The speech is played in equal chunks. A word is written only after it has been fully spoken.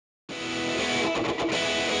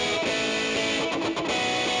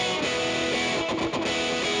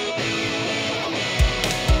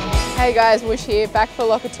Hey guys, Woosh here, back for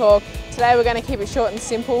Locker Talk. Today we're going to keep it short and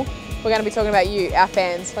simple. We're going to be talking about you, our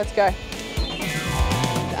fans. Let's go.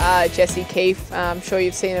 Jessie Keefe, I'm sure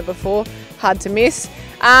you've seen her before, hard to miss.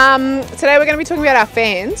 Today we're going to be talking about our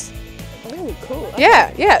fans. Oh, cool.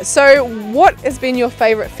 Okay. Yeah. So what has been your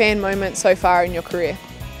favourite fan moment so far in your career?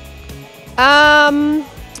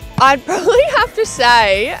 I'd probably have to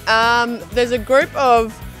say there's a group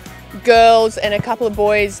of girls and a couple of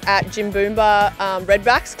boys at Jimboomba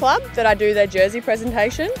Redbacks Club that I do their jersey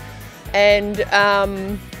presentation, and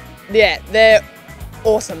yeah, they're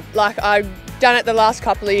awesome. Like, I've done it the last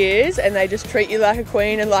couple of years and they just treat you like a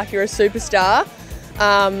queen and like you're a superstar,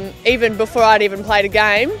 even before I'd even played a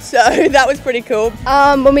game, so that was pretty cool.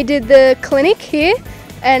 When we did the clinic here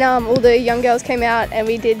and all the young girls came out and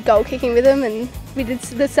we did goal kicking with them and we did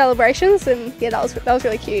the celebrations, and yeah, that was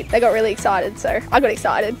really cute. They got really excited, so I got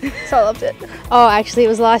excited, so I loved it. Oh, actually it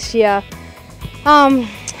was last year.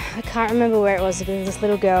 I can't remember where it was, but there was this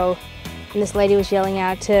little girl and this lady was yelling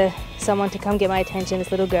out to someone to come get my attention.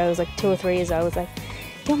 This little girl was like 2 or 3 years old, was like,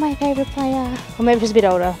 "You're my favourite player." Or maybe she was a bit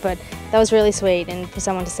older, but that was really sweet, and for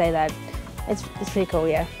someone to say that, it's pretty cool,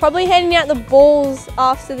 yeah. Probably handing out the balls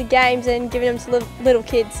after the games and giving them to little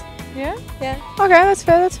kids. Yeah? Yeah. Okay, that's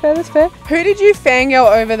fair. Who did you fangirl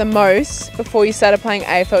over the most before you started playing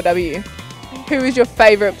AFLW? Who was your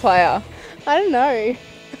favourite player? I don't know.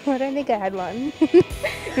 I don't think I had one.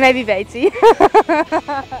 Maybe Batesy.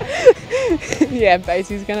 Yeah,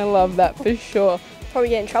 Batesie's going to love that for sure. Probably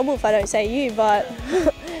get in trouble if I don't say you, but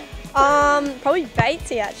probably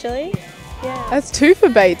Batesy actually. Yeah. That's 2 for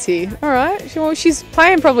Batesy. All right. Well, she's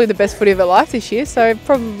playing probably the best footy of her life this year, so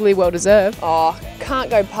probably well deserved. Oh, can't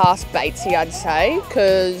go past Batesy, I'd say,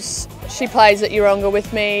 because she plays at Yeronga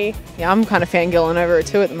with me. Yeah, I'm kind of fangirling over her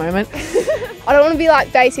too at the moment. I don't want to be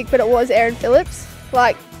like basic, but it was Erin Phillips.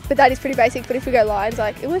 Like, but that is pretty basic. But if we go Lions,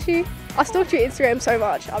 like, it was you. I stalked your Instagram so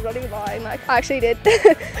much. I'm not even lying. Like, I actually did.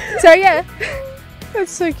 So yeah. That's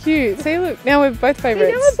so cute. See, look, now we're both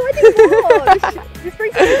favourites. See, now we're buddies. This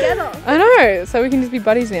brings us together. I know, so we can just be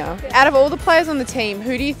buddies now. Yeah. Out of all the players on the team,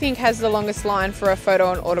 who do you think has the longest line for a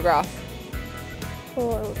photo and autograph?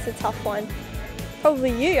 Oh, it's a tough one.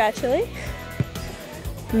 Probably you actually.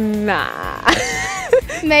 Nah.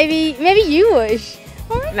 Maybe you, Woosh.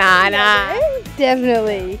 Nah.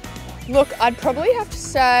 Definitely. Look, I'd probably have to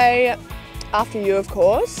say, after you of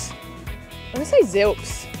course, I'm going to say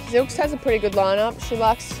Zilks. Zilks has a pretty good lineup. She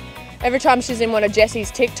likes, every time she's in one of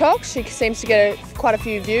Jessie's TikToks, she seems to get quite a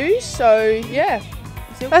few views, so yeah.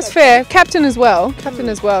 Zilks, that's fair. Captain as well,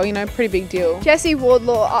 you know, pretty big deal. Jessie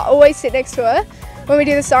Wardlaw, I always sit next to her when we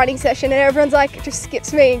do the signing session and everyone's like, just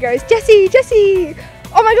skips me and goes, Jessie,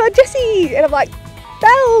 oh my God, Jessie. And I'm like,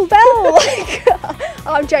 Belle. Like,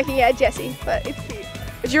 I'm joking, yeah, Jessie, but it's cute.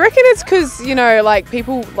 Do you reckon it's because, you know, like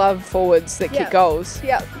people love forwards that kick goals?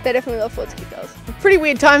 Yeah, they definitely love forwards to kick goals. Pretty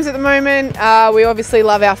weird times at the moment. We obviously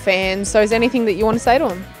love our fans. So is there anything that you want to say to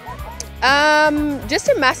them? Just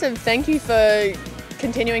a massive thank you for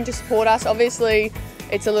continuing to support us. Obviously,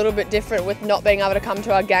 it's a little bit different with not being able to come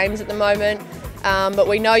to our games at the moment. But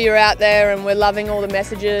we know you're out there and we're loving all the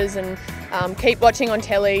messages, and keep watching on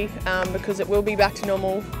telly because it will be back to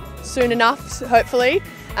normal soon enough, hopefully.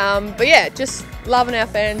 But yeah, just loving our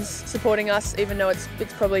fans supporting us, even though it's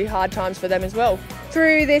probably hard times for them as well.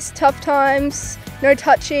 Through this tough times, no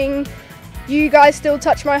touching, you guys still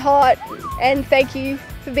touch my heart, and thank you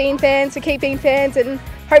for being fans, for keep being fans, and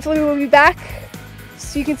hopefully we'll be back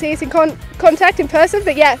so you can see us in contact in person.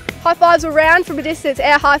 But yeah, high fives around from a distance,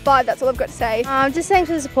 our high five, that's all I've got to say. Just thanks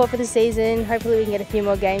for the support for the season. Hopefully we can get a few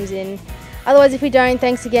more games in. Otherwise, if we don't,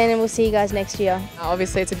 thanks again, and we'll see you guys next year.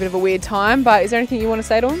 Obviously it's a bit of a weird time, but is there anything you want to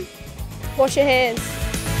say to them? Wash your hands.